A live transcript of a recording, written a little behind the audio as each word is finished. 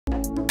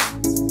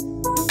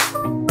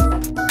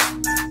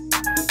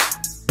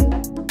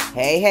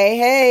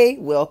Hey,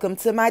 welcome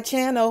to my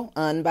channel,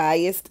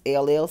 Unbiased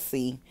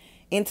LLC.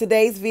 In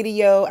today's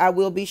video, I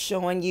will be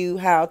showing you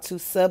how to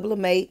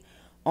sublimate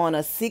on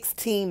a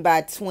 16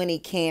 by 20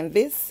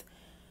 canvas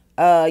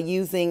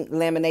using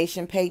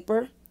lamination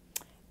paper.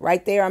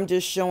 Right there, I'm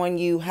just showing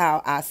you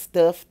how I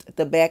stuffed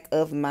the back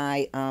of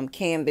my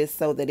canvas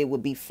so that it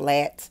would be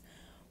flat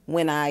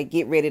when I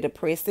get ready to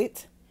press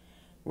it.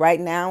 Right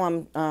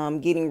now,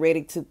 I'm getting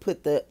ready to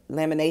put the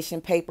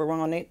lamination paper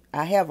on it.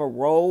 I have a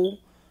roll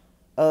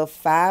of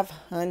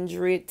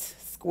 500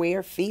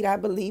 square feet, I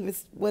believe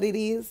is what it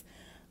is.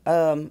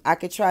 I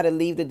could try to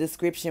leave the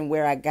description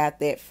where I got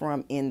that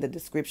from in the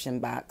description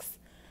box.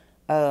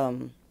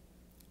 So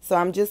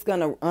I'm just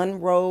going to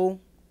unroll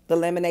the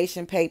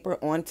lamination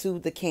paper onto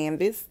the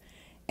canvas,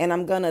 and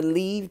I'm going to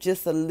leave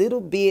just a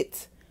little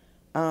bit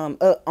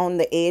up on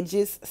the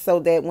edges so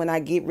that when I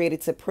get ready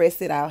to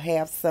press it, I'll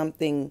have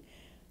something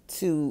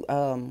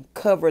to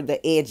cover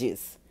the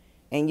edges,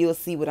 and you'll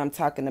see what I'm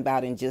talking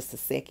about in just a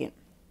second.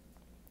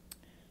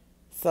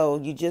 So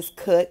you just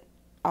cut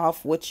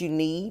off what you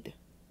need.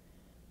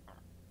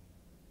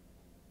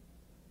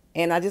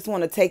 And I just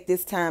want to take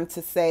this time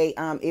to say,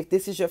 if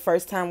this is your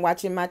first time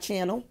watching my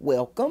channel,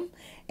 welcome.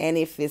 And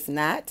if it's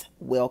not,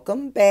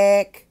 welcome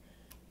back.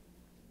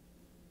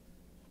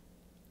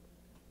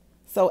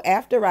 So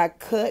after I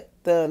cut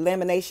the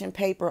lamination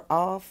paper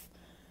off,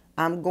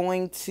 I'm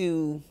going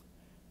to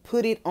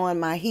put it on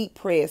my heat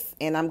press,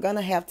 and I'm going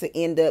to have to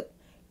end up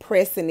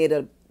pressing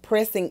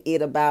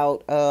it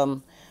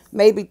about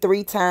maybe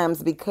 3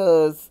 times,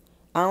 because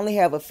I only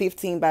have a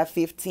 15 by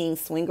 15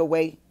 swing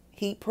away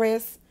heat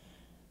press.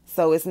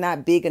 So it's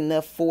not big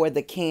enough for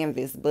the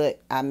canvas,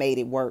 but I made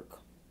it work.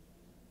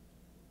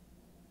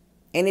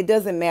 And it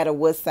doesn't matter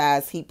what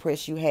size heat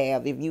press you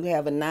have. If you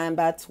have a 9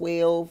 by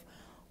 12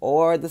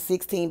 or the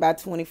 16 by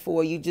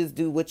 24, you just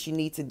do what you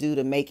need to do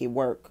to make it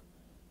work.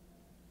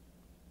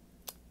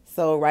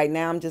 So right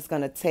now I'm just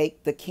going to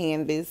take the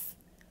canvas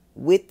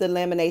with the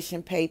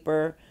lamination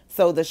paper.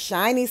 So the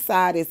shiny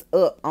side is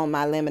up on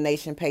my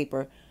lamination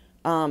paper.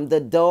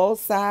 The dull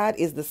side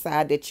is the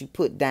side that you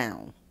put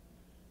down.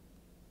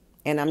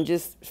 And I'm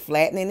just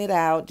flattening it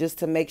out just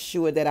to make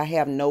sure that I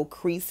have no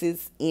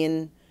creases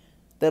in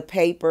the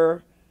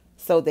paper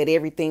so that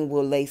everything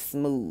will lay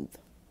smooth.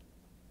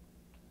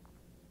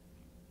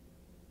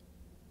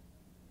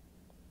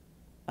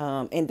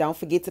 And don't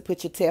forget to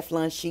put your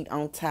Teflon sheet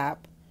on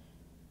top.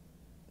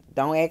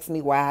 Don't ask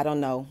me why, I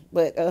don't know.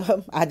 But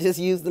I just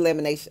used the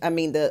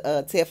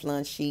the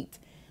Teflon sheet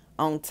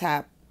on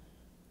top.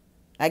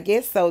 I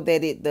guess so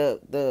that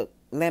the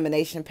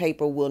lamination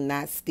paper will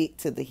not stick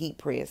to the heat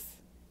press,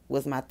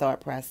 was my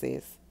thought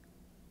process.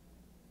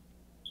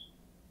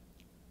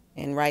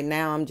 And right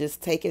now I'm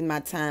just taking my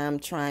time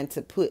trying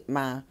to put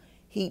my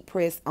heat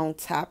press on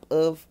top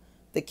of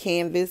the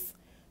canvas.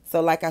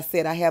 So like I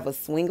said, I have a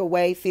swing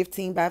away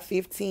 15 by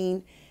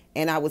 15,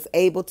 and I was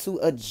able to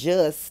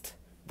adjust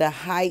the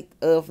height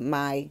of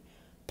my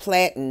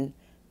platen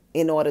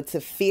in order to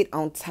fit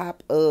on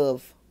top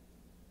of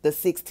the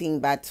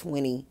 16 by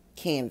 20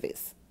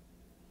 canvas.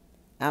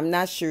 I'm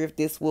not sure if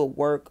this will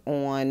work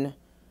on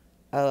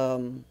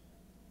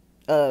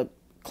a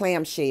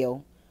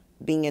clamshell,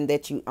 being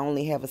that you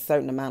only have a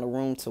certain amount of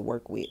room to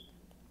work with.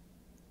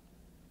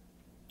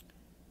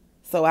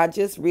 So I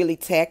just really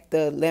tacked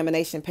the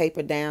lamination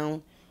paper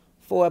down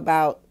for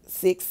about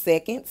 6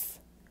 seconds.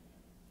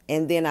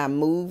 And then I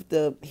moved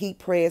the heat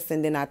press,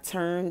 and then I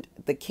turned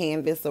the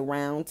canvas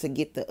around to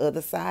get the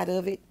other side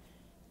of it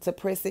to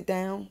press it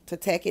down, to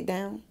tack it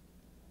down.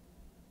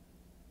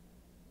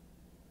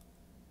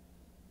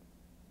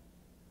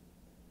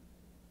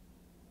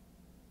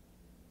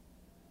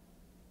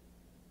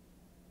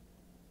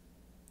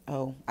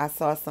 Oh, I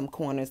saw some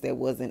corners that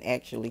wasn't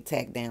actually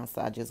tacked down,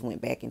 so I just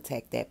went back and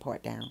tacked that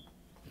part down.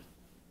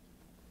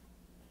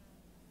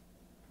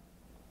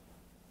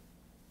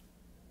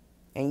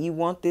 And you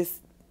want this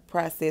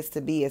process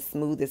to be as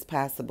smooth as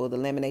possible, the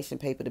lamination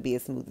paper to be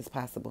as smooth as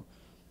possible.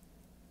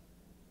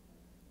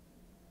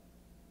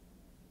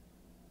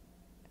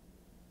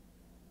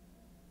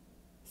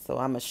 So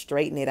I'm going to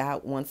straighten it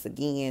out once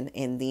again,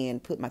 and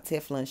then put my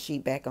Teflon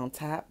sheet back on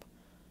top,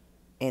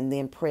 and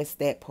then press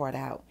that part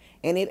out.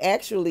 And it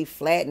actually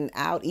flattened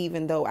out,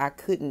 even though I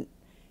couldn't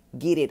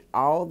get it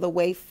all the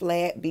way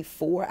flat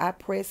before I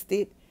pressed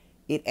it.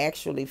 It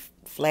actually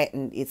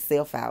flattened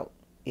itself out,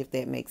 if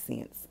that makes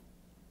sense.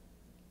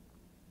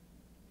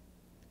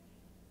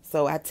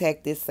 So I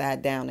tacked this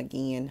side down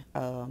again.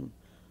 And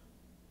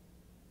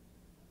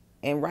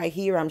right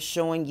here, I'm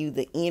showing you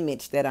the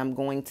image that I'm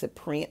going to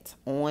print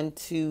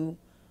onto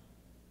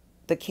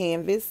the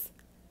canvas.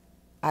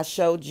 I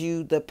showed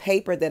you the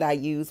paper that I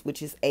use,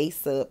 which is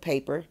A-sub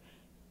paper,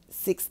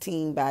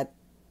 13 by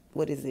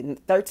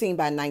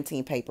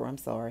 19 paper, I'm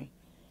sorry.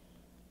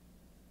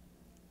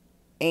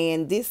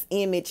 And this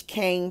image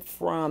came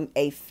from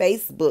a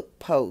Facebook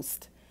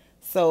post.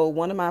 So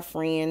one of my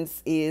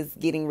friends is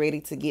getting ready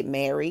to get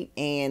married,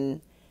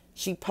 and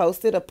she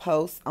posted a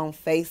post on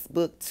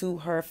Facebook to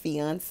her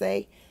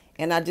fiance,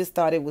 and I just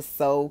thought it was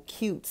so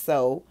cute.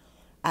 So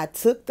I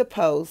took the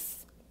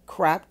post,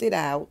 cropped it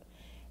out,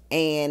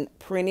 and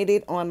printed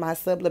it on my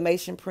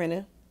sublimation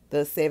printer,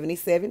 the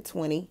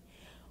 7720,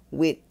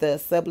 with the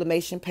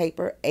sublimation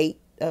paper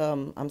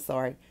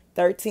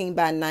 13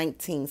 by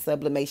 19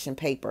 sublimation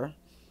paper,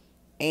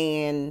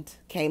 and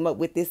came up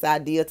with this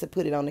idea to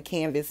put it on the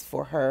canvas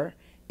for her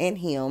and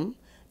him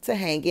to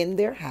hang in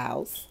their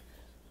house.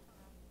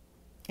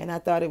 And I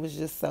thought it was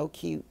just so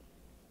cute.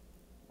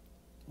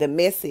 The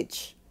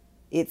message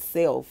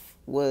itself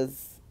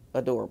was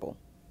adorable.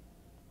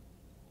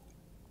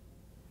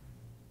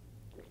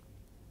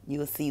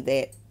 You'll see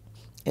that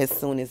as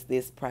soon as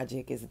this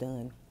project is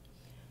done.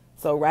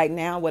 So right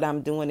now what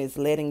I'm doing is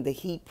letting the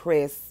heat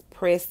press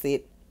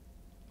it,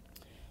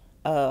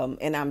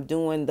 and I'm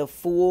doing the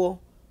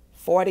full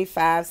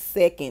 45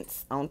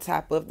 seconds on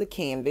top of the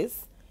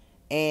canvas,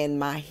 and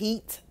my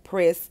heat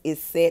press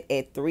is set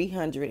at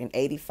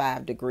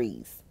 385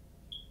 degrees.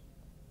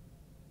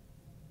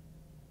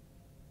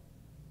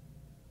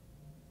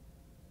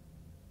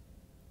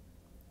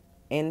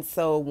 And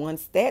so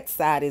once that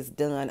side is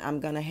done, I'm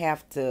going to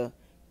have to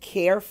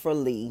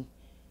carefully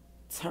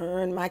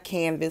turn my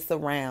canvas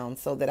around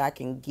so that I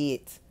can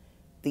get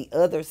the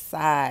other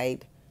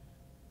side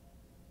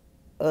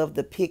of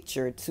the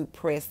picture to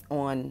press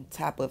on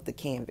top of the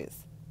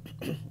canvas.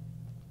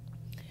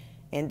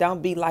 And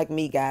don't be like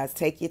me, guys.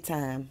 Take your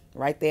time.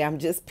 Right there, I'm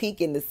just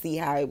peeking to see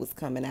how it was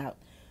coming out,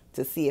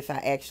 to see if I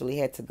actually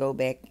had to go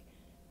back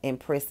and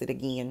press it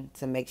again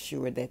to make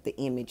sure that the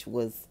image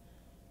was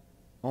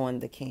on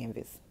the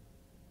canvas.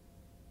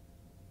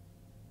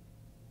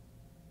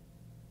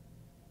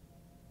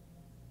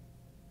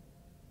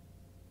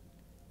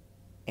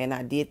 And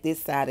I did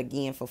this side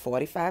again for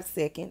 45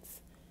 seconds,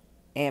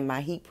 and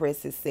my heat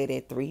press is set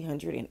at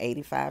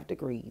 385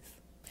 degrees.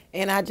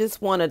 And I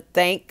just want to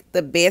thank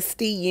the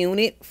Bestie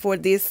unit for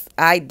this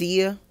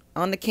idea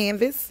on the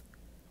canvas.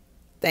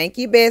 Thank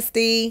you,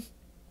 Bestie.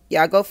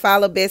 Y'all go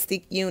follow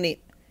Bestie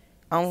unit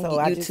on YouTube.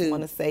 I just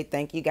want to say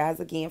thank you guys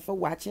again for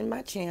watching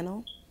my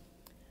channel.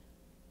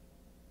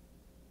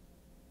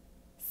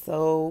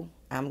 So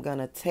I'm going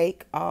to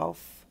take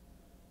off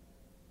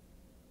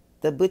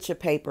the butcher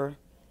paper,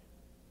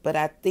 but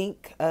I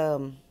think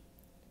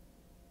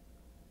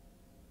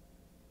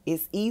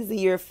it's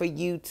easier for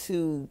you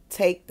to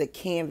take the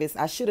canvas.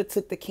 I should have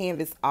took the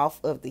canvas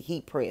off of the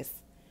heat press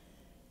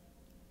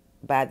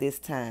by this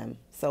time.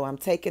 So I'm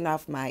taking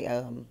off my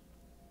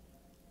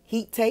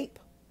heat tape,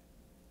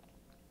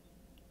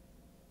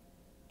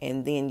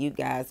 and then you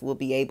guys will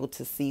be able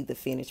to see the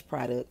finished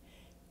product.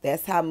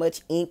 That's how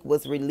much ink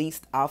was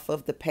released off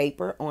of the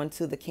paper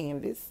onto the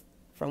canvas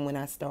from when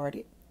I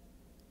started.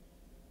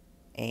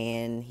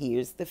 And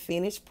here's the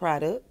finished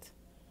product.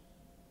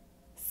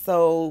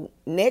 So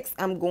next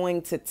I'm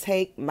going to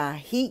take my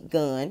heat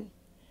gun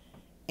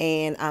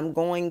and I'm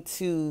going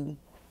to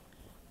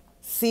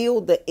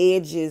seal the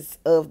edges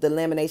of the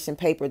lamination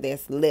paper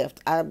that's left.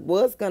 I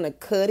was going to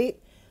cut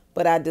it,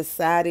 but I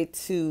decided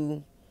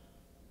to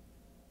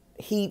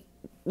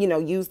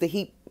use the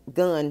heat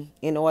gun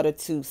in order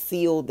to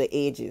seal the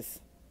edges.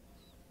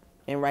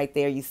 And right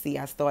there you see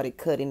I started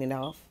cutting it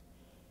off,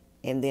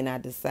 and then I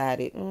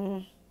decided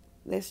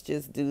let's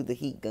just do the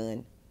heat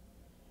gun.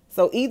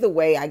 So either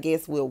way I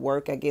guess will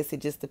work. I guess it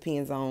just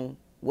depends on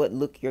what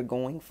look you're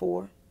going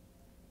for.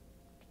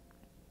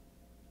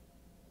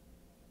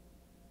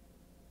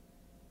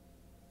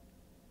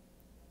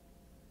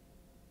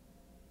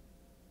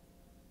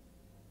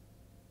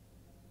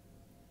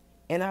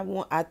 And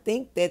I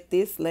think that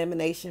this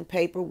lamination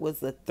paper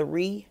was a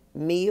 3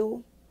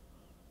 mil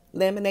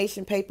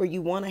lamination paper.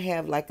 You want to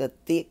have like a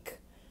thick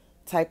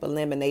type of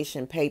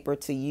lamination paper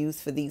to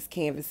use for these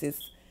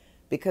canvases,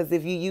 because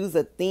if you use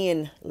a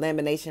thin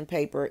lamination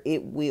paper,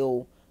 it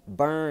will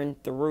burn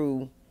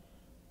through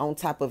on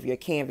top of your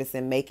canvas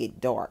and make it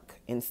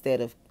dark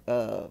instead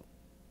of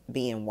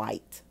being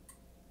white.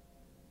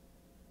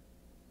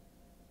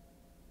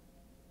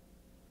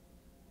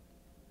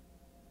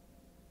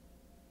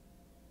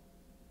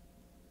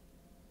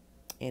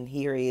 And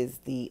here is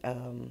the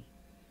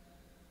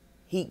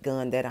heat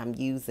gun that I'm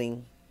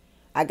using.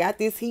 I got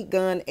this heat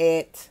gun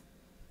at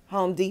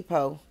Home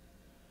Depot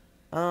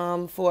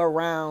for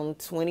around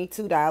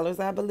 $22,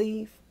 I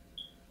believe.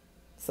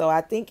 So I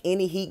think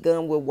any heat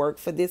gun will work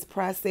for this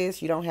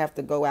process. You don't have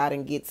to go out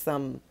and get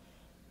some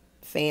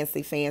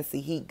fancy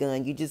heat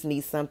gun. You just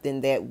need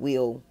something that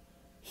will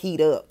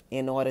heat up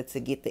in order to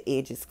get the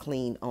edges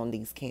clean on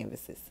these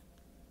canvases.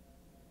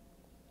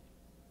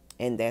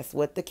 And that's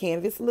what the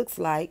canvas looks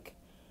like.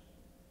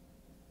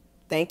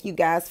 Thank you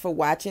guys for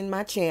watching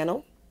my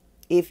channel.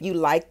 If you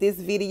like this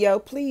video,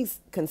 please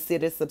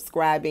consider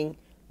subscribing,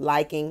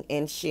 liking,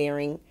 and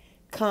sharing.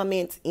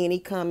 Comment any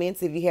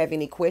comments. If you have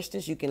any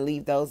questions, you can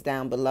leave those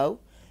down below.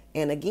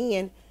 And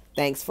again,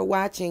 thanks for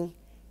watching.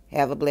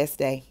 Have a blessed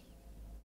day.